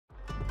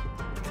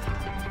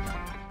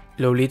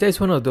Lolita is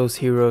one of those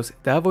heroes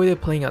that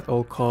avoided playing at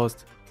all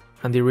costs,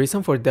 and the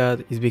reason for that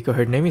is because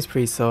her name is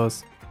pretty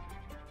sus.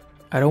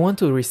 I don't want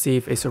to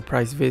receive a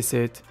surprise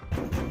visit.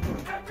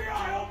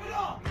 FBI, open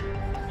up!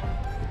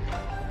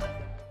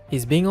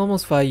 It's been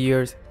almost 5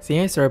 years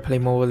since I started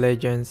playing Mobile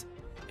Legends,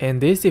 and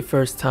this is the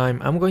first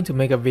time I'm going to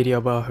make a video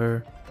about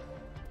her.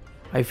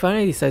 I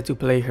finally decided to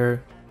play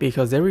her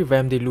because they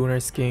revamped the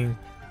lunar skin,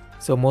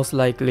 so most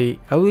likely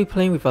I will be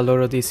playing with a lot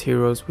of these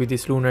heroes with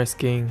this lunar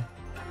skin.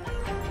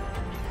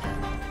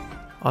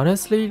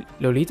 Honestly,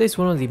 Lolita is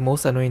one of the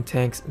most annoying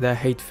tanks that I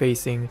hate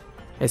facing,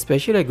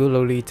 especially a good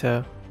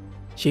Lolita.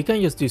 She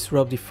can just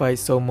disrupt the fight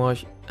so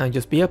much and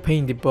just be a pain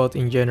in the butt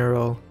in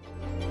general.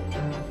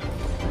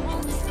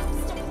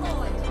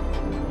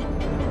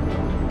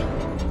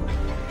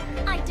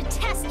 I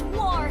detest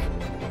war!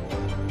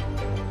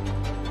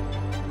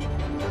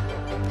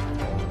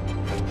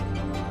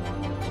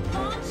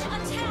 Launch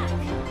attack!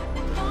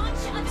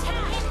 Launch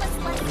attack! Painless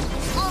lesson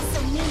is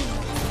also meaningless.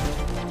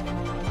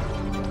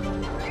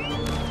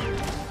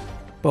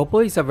 Popo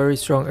is a very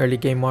strong early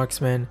game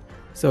marksman,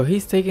 so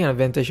he's taking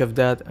advantage of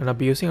that and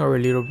abusing our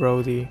little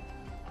Brody.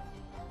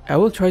 I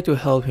will try to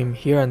help him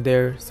here and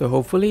there, so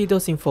hopefully he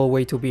doesn't fall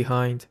way too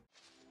behind.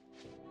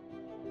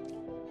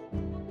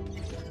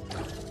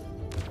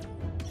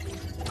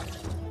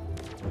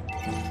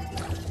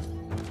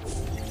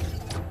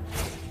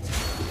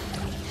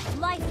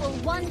 Life will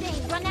one day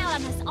run out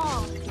on us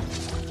all.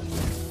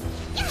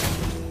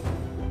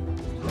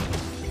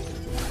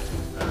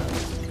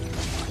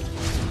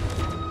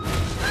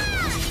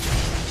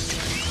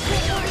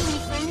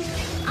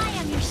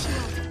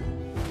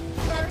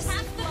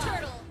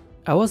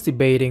 I was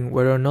debating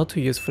whether or not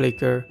to use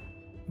Flicker,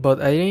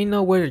 but I didn't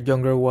know where the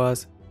jungler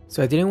was,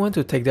 so I didn't want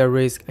to take that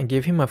risk and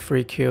give him a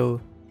free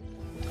kill.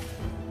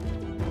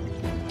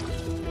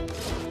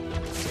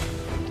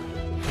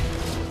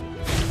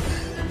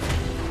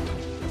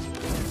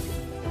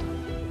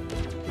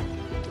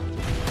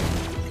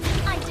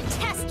 I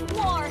detest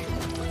war!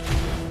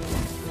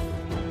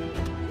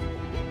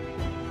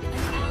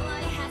 An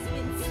ally has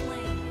been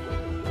slain.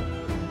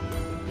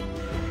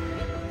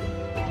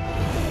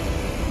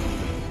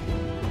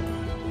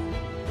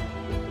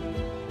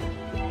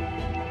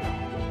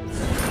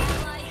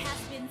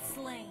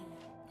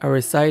 Our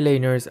side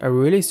laners are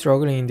really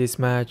struggling in this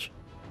match.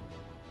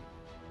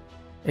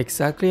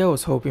 Exactly what I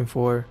was hoping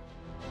for.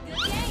 Good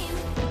game!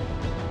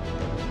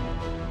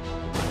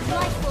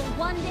 Life will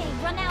one day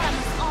run out on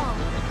us all.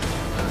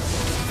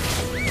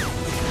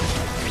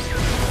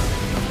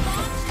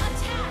 Launch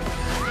attack!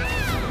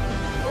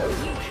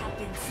 You have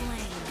been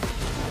slain.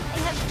 I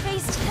have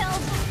faced hell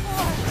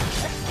before.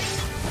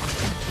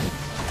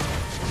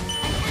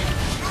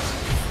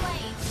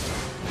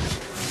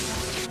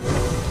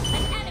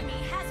 An enemy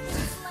has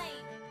been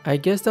slain. I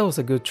guess that was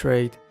a good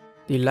trade.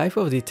 The life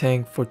of the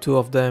tank for 2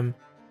 of them.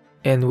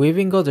 And we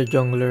even got the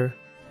jungler.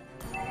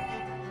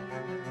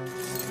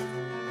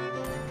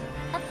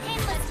 A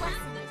painless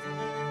lesson.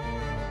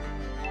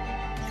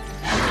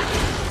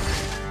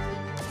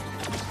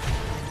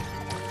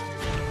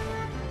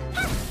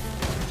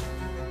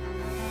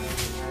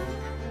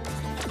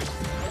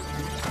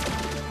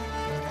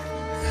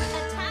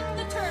 Attack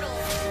the turtle.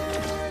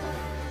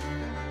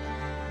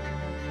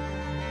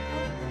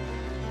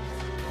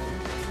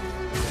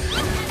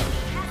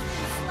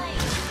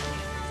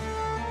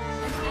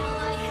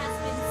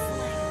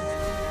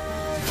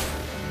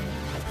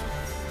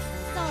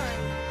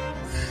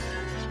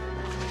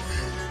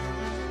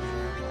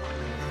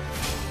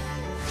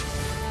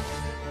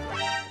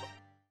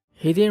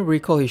 He didn't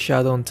recall his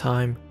shadow on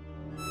time.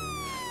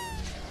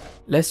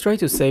 Let's try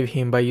to save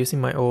him by using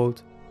my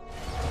ult.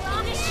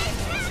 Life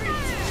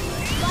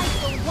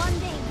will one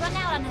day run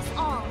out on us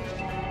all.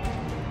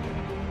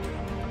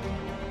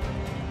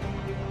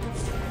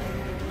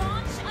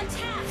 Launch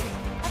attack!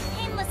 A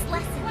painless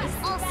lesson is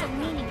also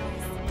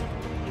meaningless.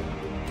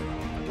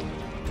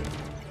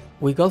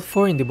 We got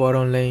 4 in the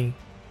bottom lane.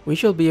 We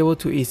should be able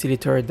to easily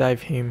turret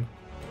dive him.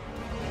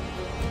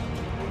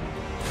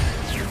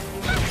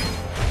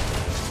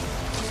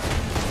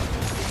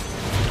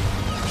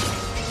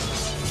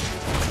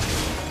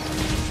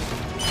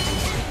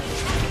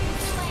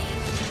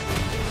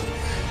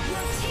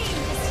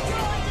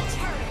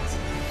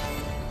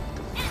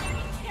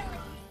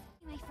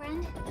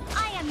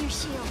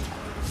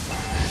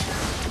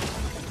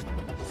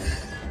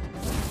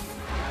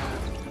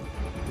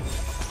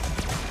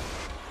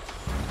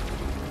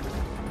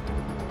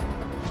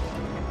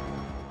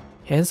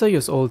 Hanzo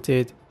just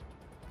ulted.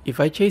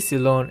 If I chase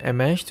Elon and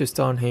manage to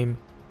stun him,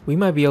 we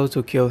might be able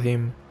to kill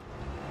him.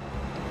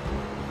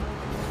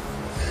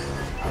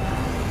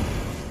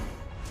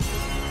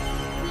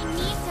 We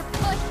need to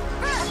push.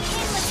 A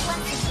painless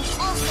lesson is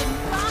also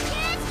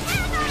rocket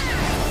hammer.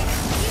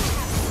 You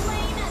have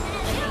slain an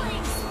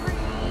enemy. Killing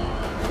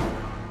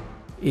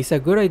spree. It's a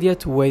good idea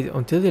to wait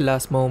until the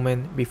last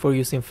moment before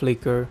using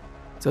Flicker,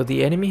 so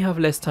the enemy have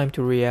less time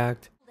to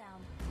react.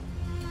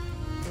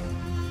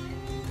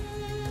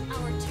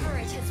 Our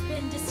turret has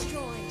been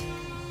destroyed.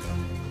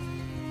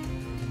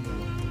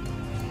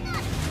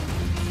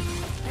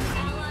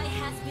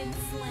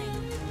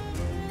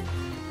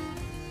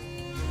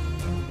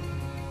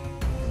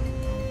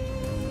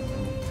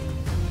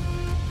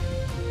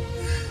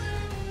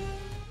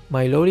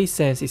 My lowly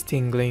sense is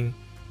tingling.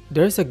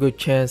 There's a good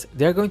chance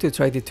they're going to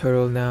try the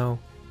turtle now.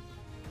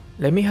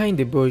 Let me hide in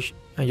the bush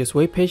and just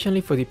wait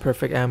patiently for the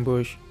perfect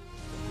ambush.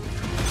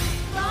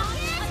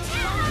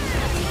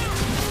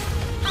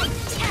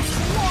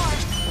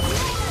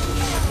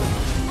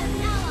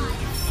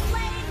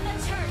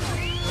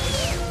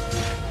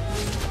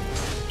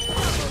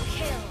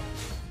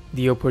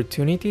 The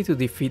opportunity to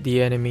defeat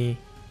the enemy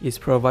is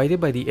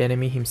provided by the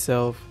enemy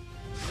himself.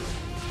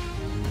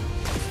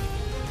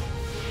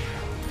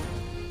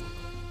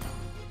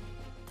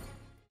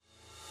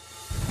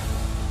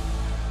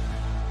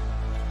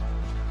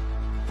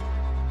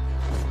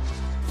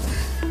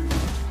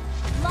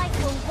 Light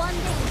will one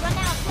day run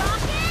out.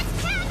 Rocket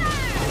hammer!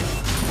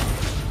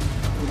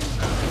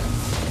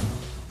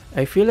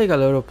 I feel like a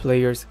lot of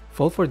players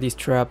fall for this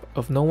trap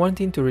of not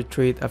wanting to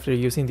retreat after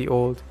using the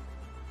ult.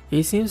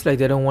 It seems like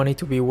they don't want it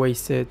to be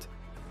wasted.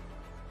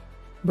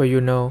 But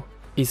you know,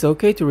 it's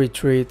okay to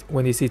retreat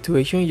when the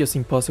situation is just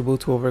impossible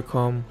to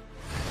overcome.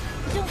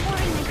 Don't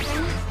worry, my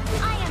friend.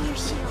 I am your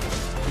shield.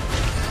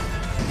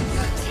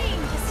 Your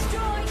team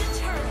destroyed a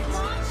turret.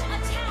 Launch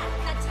attack.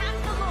 Attack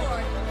the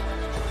Lord.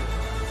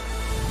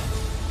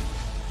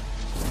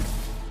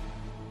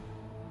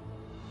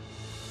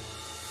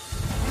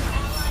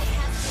 Ally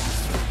has been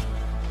slain.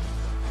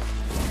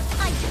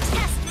 I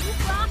detest you,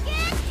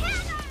 rocket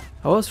hammer!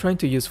 I was trying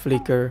to use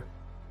Flicker,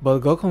 but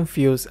got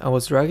confused and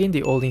was dragging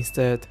the ult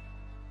instead.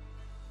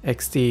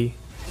 XD.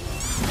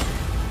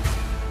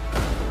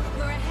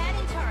 We're ahead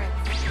in turret.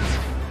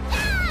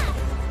 Ah!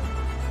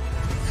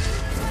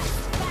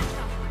 Back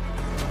up.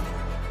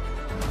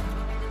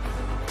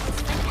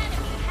 An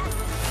enemy has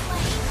been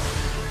slain.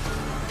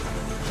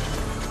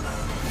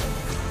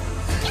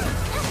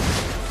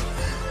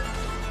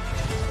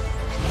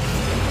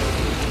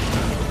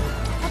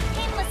 A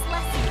painless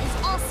lesson is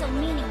also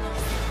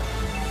meaningless.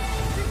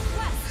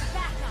 Request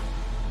backup.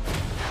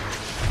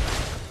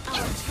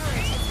 Our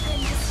turret has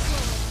been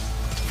destroyed.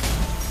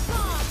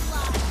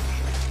 Godlike.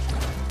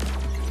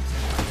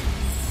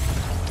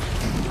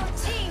 Your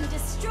team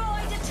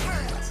destroyed a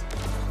turret.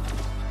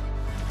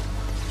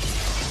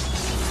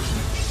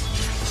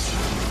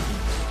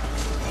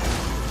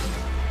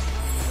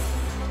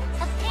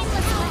 A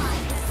painless lesson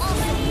is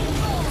already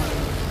born.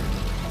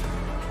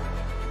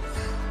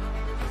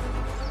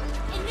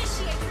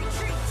 Initiate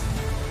retreat.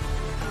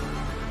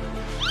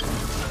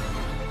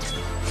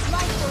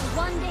 Life will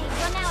one day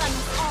run out on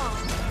us all.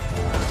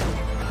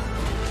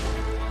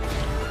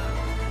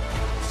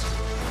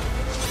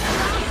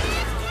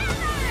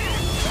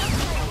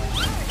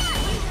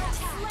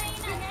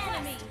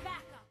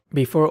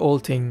 Before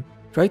ulting,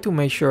 try to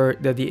make sure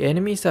that the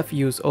enemies have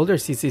used all their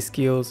CC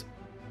skills,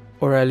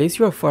 or at least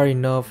you are far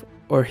enough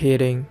or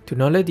hitting to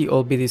not let the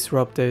ult be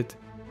disrupted.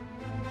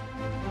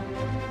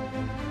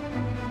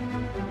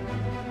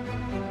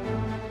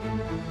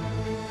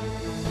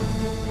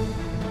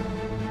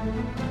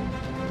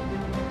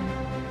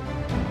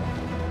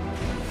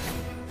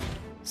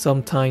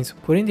 Sometimes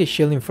putting the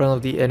shield in front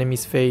of the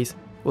enemy's face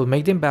will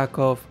make them back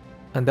off,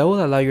 and that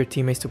will allow your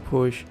teammates to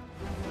push.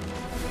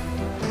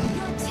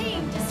 Your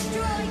team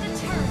destroyed a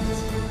turret.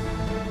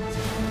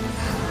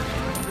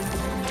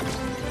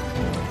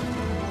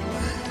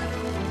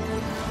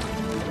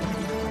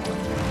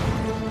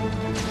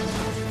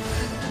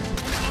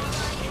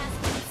 Ally has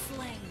been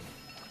slain.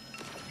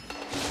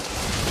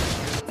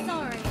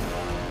 Sorry.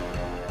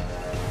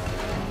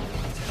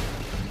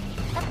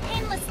 A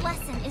painless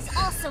lesson is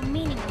also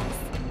meaningless.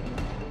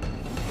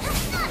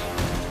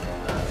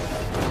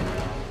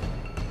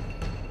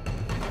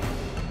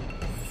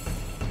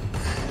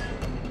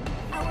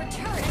 Our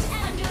turret is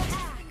under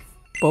attack.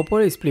 Popo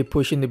is split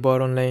pushing the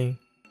bottom lane.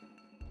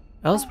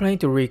 I was planning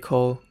to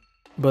recall,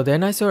 but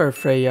then I saw our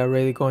Freya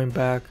already going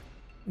back.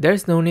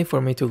 There's no need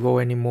for me to go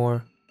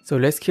anymore, so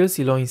let's kill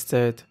Silo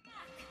instead.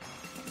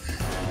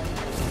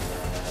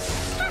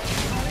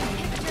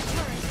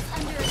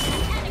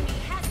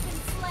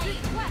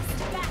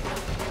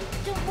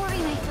 Don't worry,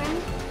 my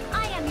friend.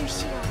 I am your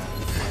shield.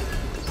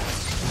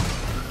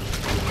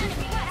 An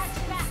enemy has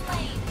been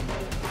slain.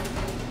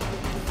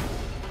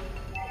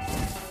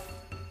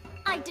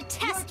 I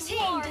detest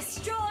war. Your team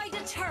destroyed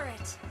a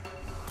turret.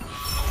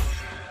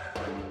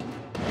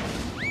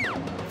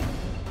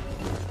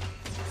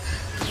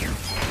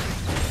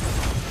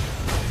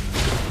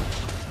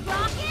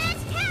 Rocket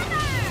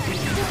hammer!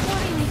 Don't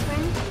worry, my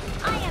friend.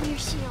 I am your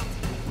shield.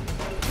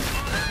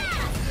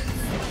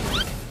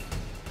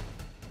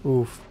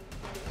 Oof.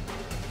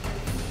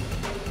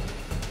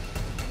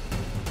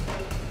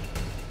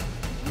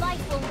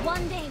 Life will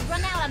one day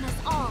run out on us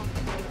all.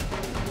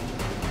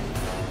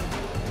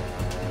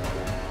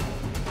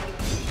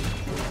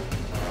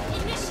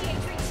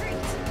 Initiate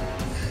retreat.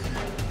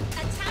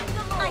 Attack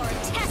the Lord. I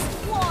detest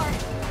war.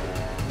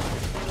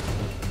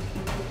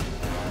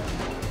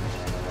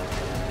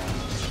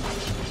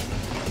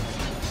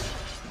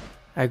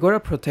 I gotta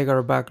protect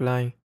our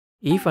backline.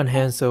 Eve and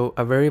Hanzo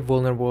are very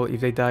vulnerable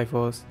if they dive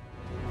us.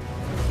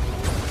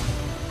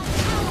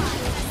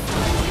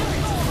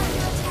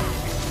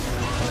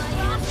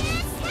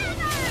 Rocket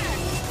hammer!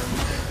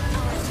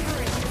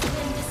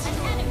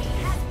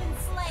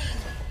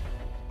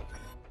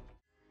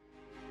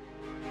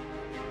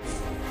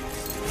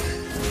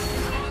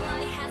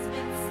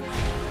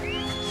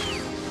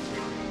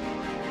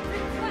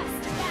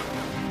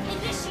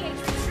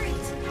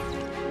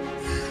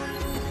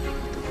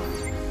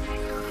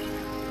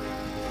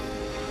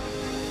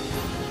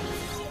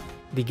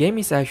 The game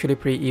is actually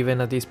pretty even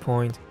at this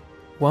point.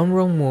 One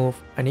wrong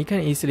move and it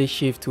can easily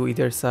shift to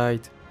either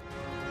side.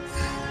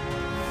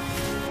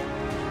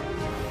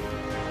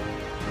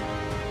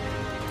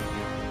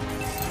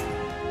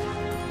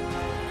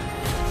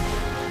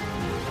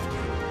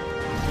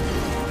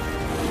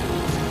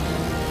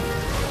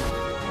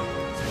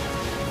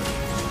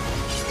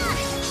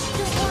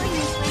 Don't worry,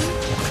 my friend.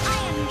 I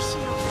am your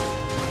shield.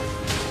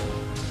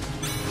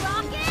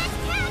 Rocket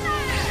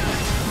hammer!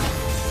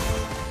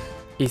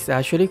 It's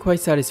actually quite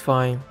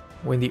satisfying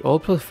when the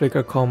ult plus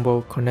flicker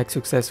combo connects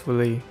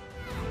successfully.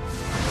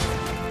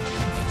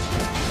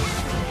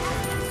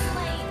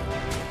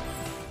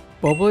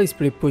 Bubble is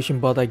split pushing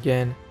bot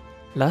again.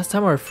 Last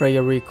time our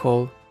Freya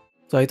recalled,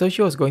 so I thought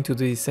she was going to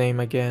do the same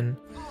again.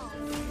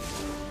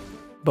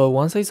 But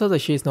once I saw that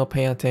she's not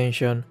paying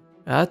attention,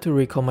 I had to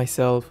recall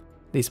myself,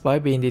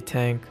 despite being the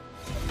tank.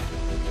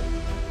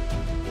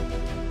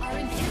 Our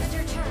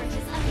inhibitor turret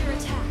is under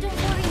attack. Don't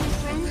worry, my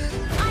friend.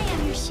 I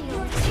am your shield.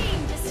 Your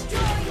team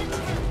destroyed a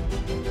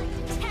turret.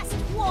 Test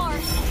war.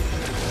 Shut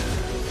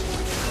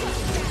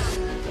down.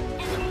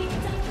 Enemy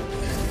done.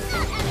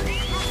 That enemy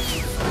has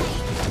been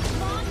slain.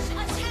 Launch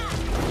attack.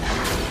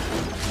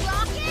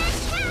 Rocket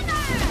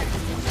hammer.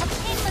 A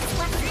painless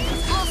weapon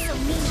is also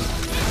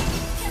meaningless.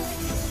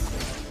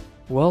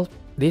 Well,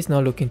 this is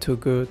not looking too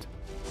good.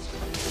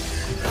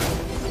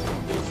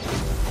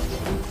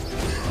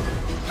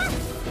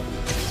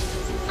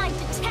 I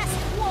detest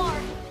war.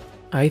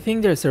 I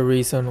think there's a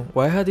reason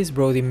why I had this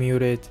Brody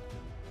muted.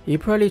 He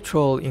probably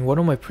trolled in one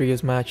of my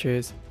previous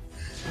matches.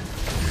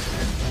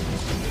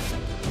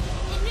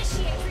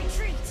 Initiate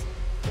retreat.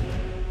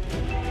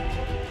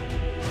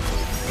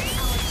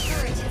 Our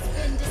turret has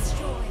been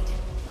destroyed.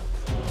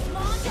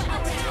 Launch attack.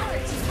 Our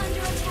turret is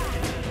under attack.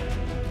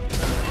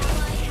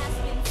 Ally has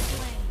been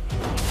slain.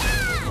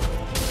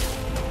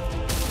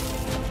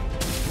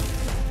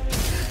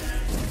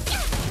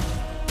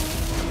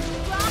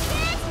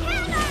 Rocket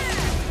hammer!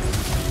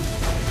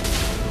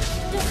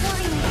 Don't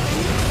worry, my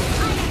friend.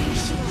 I am your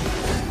shield.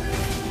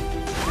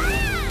 An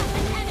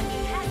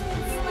enemy has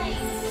been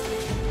slain.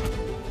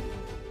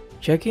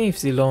 Checking if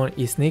Zilon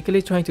is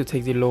sneakily trying to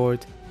take the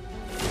Lord.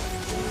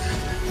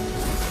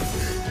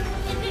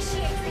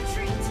 Initiate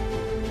retreat.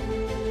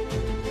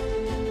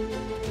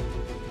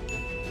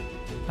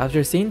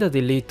 After seeing that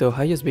the Lolita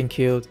had just been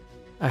killed,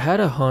 I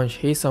had a hunch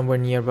he's somewhere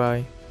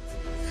nearby.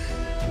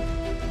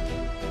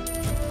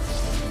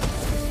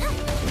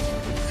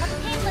 A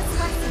painless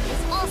lesson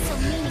is also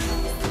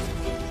meaningless.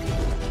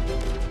 Initiate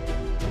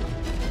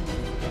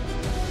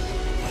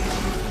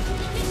retreat.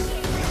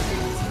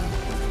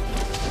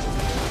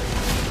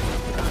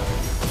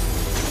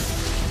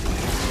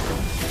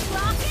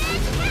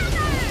 Rocket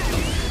hammer!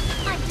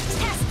 I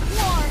detest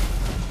war.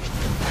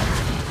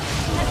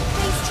 I've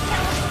faced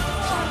hell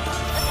before. An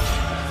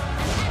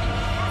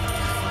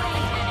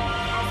enemy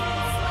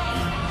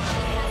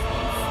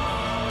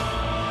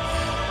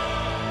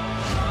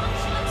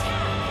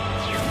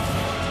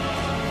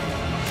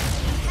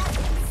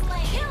has been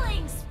slain.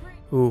 Killing spree.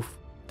 Oof,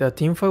 that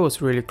teamfight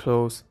was really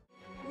close.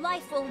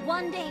 Life will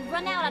one day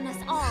run out on us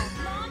all.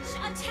 Launch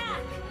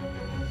attack!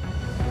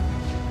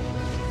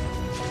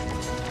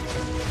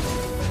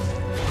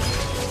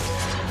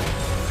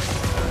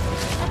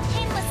 A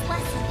painless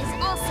lesson is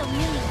also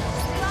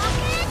meaningless.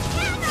 Rocket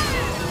hammer!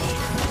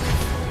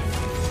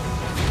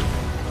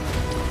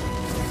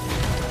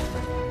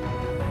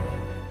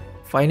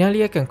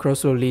 Finally I can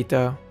cross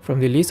Lolita from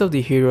the list of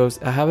the heroes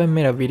I haven't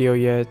made a video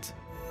yet.